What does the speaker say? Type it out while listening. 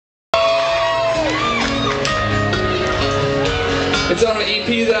It's on an EP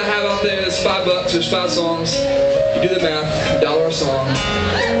that I have out there. It's $5. There's 5 songs. You do the math, $1 a song.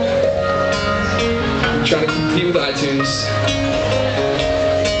 I'm trying to compete with iTunes.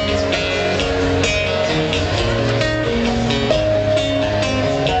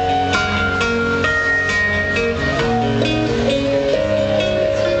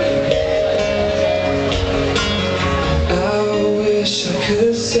 I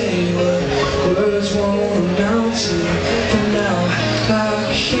could say what words won't amount to, but now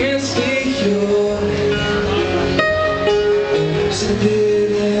I can't speak your name. Send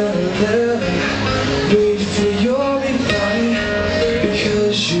it in a letter, wait for your reply,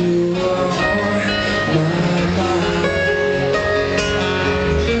 because you are on my mind.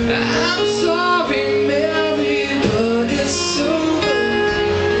 I'm sorry, Mary, but it's over.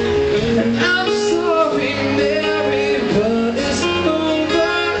 And I'm sorry, Mary, but it's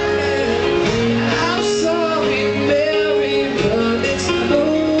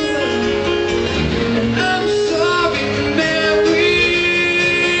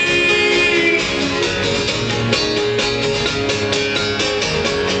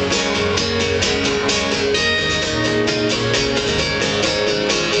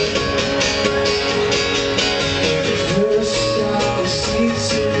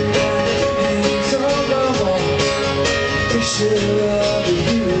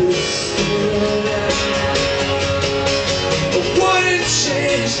wouldn't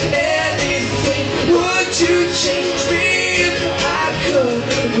change anything. Would you change me if I could?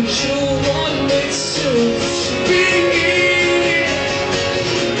 Would you want me to be?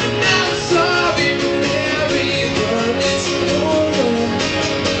 I'm sorry, Mary, but it's over.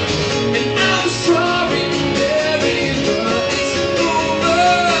 And I'm sorry, Mary, but it's over.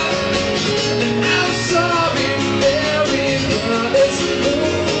 And I'm sorry, Mary, but it's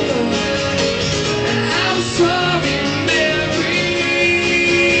over. I'm sorry, Mary.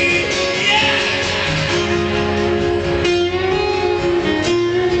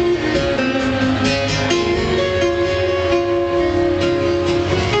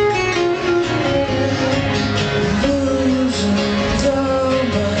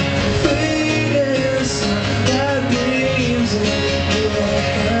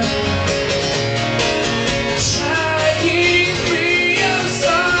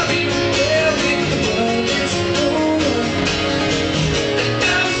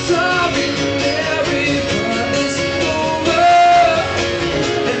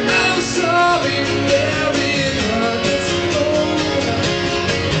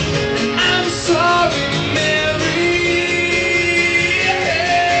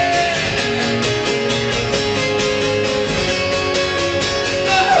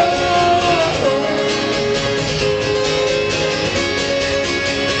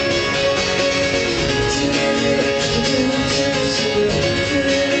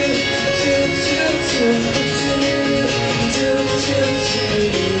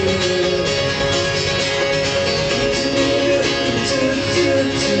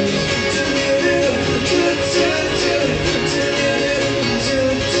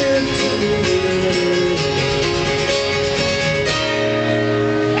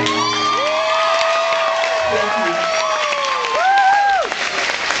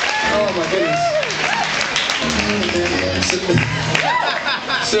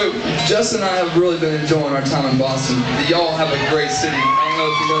 So, Justin and I have really been enjoying our time in Boston. Y'all have a great city. I don't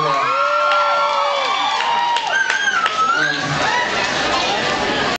know if you know that.